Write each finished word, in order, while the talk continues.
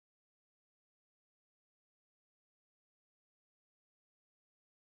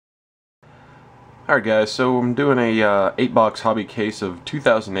Alright guys, so I'm doing a 8-box hobby case of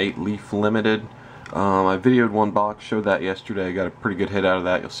 2008 Leaf Limited. I videoed one box, showed that yesterday. I got a pretty good hit out of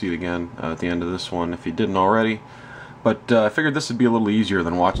that. You'll see it again at the end of this one if you didn't already. But I figured this would be a little easier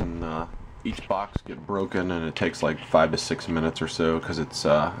than watching each box get broken, and it takes like 5 to 6 minutes or so because it's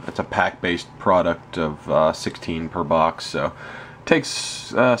a pack-based product of 16 per box, so it takes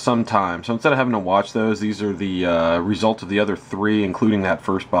some time. So instead of having to watch those, these are the result of the other 3, including that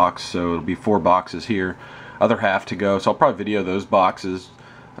first box, so it'll be 4 boxes here, other half to go. So I'll probably video those boxes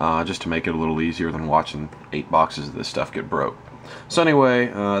just to make it a little easier than watching 8 boxes of this stuff get broke. So anyway,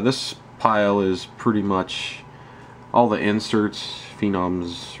 this pile is pretty much all the inserts,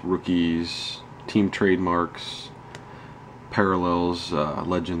 phenoms, rookies, team trademarks, parallels,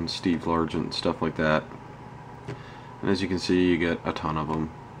 legends, Steve Largent, stuff like that. And as you can see, you get a ton of them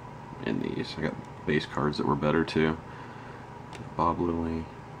in these. I got base cards that were better too. Bob Lilly.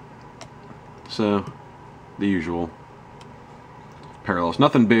 So, the usual parallels.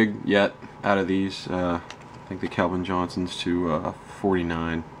 Nothing big yet out of these. I think the Calvin Johnson's to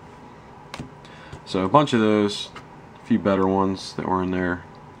 49. So a bunch of those. A few better ones that were in there.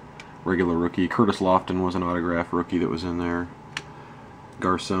 Regular rookie. Curtis Lofton was an autograph rookie that was in there.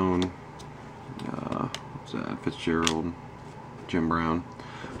 Garcon. What's that? Fitzgerald. Jim Brown.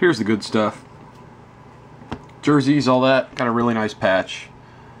 Here's the good stuff. Jerseys, all that. Got a really nice patch.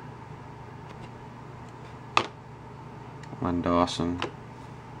 Len Dawson.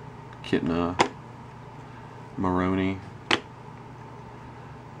 Kitna. Maroney.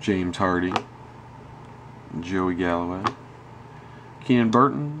 James Hardy. Joey Galloway. Keenan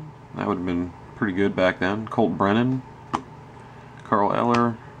Burton, that would have been pretty good back then. Colt Brennan. Carl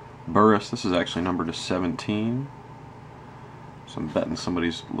Eller. Burris, this is actually numbered to 17. So I'm betting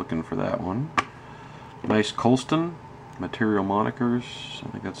somebody's looking for that one. Nice Colston. Material monikers,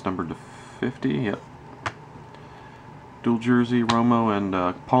 I think that's numbered to 50. Yep. Dual jersey, Romo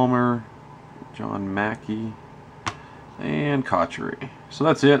and Palmer. John Mackey. And Cotchery. So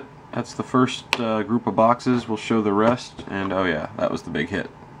that's it. That's the first group of boxes. We'll show the rest, and oh yeah, that was the big hit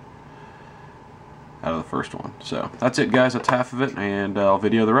out of the first one. So that's it guys, that's half of it, and I'll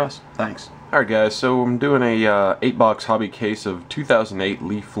video the rest. Thanks. Alright guys, so I'm doing a 8-box hobby case of 2008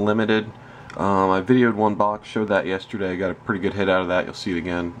 Leaf Limited. I videoed one box, showed that yesterday. I got a pretty good hit out of that. You'll see it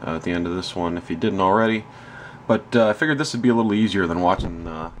again at the end of this one if you didn't already. But I figured this would be a little easier than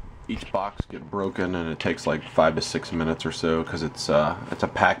watching each box get broken, and it takes like 5 to 6 minutes or so because it's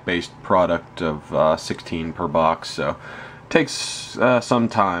a pack-based product of 16 per box, so it takes some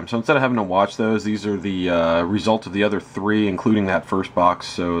time. So instead of having to watch those, these are the result of the other 3, including that first box,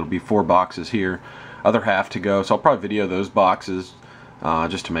 so it'll be 4 boxes here, other half to go. So I'll probably video those boxes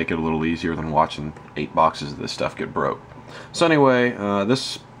just to make it a little easier than watching 8 boxes of this stuff get broke. So anyway,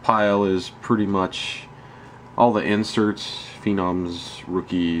 this pile is pretty much all the inserts, phenoms,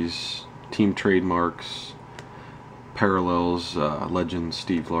 rookies, team trademarks, parallels, legends,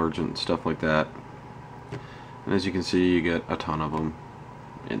 Steve Largent, stuff like that. And as you can see, you get a ton of them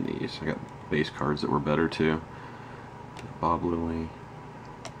in these. I got base cards that were better too. Bob Lilly.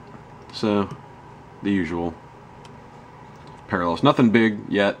 So, the usual parallels. Nothing big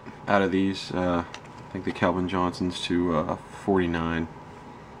yet out of these. I think the Calvin Johnson's to 49.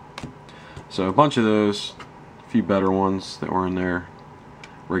 So a bunch of those. A few better ones that were in there.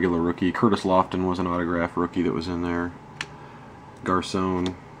 Regular rookie. Curtis Lofton was an autograph rookie that was in there. Garcon.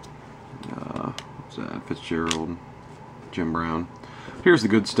 What's that? Fitzgerald. Jim Brown. Here's the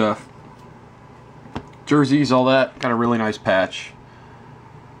good stuff. Jerseys, all that. Got a really nice patch.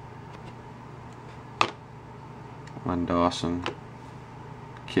 Len Dawson.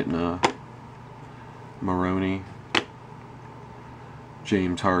 Kitna. Maroney.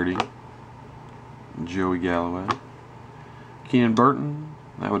 James Hardy. Joey Galloway. Keenan Burton,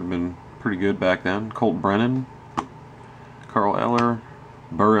 that would have been pretty good back then. Colt Brennan. Carl Eller.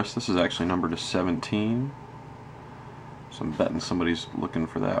 Burris, this is actually numbered to 17. So I'm betting somebody's looking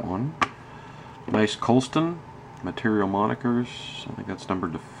for that one. Nice Colston. Material monikers, I think that's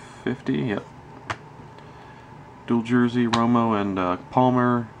numbered to 50. Yep. Dual jersey, Romo and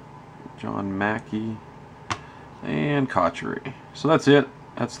Palmer. John Mackey. And Cotchery. So that's it.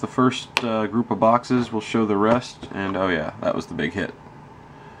 That's the first group of boxes. We'll show the rest, and oh yeah, that was the big hit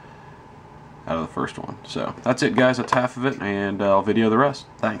out of the first one. So that's it guys, that's half of it, and I'll video the rest.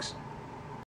 Thanks.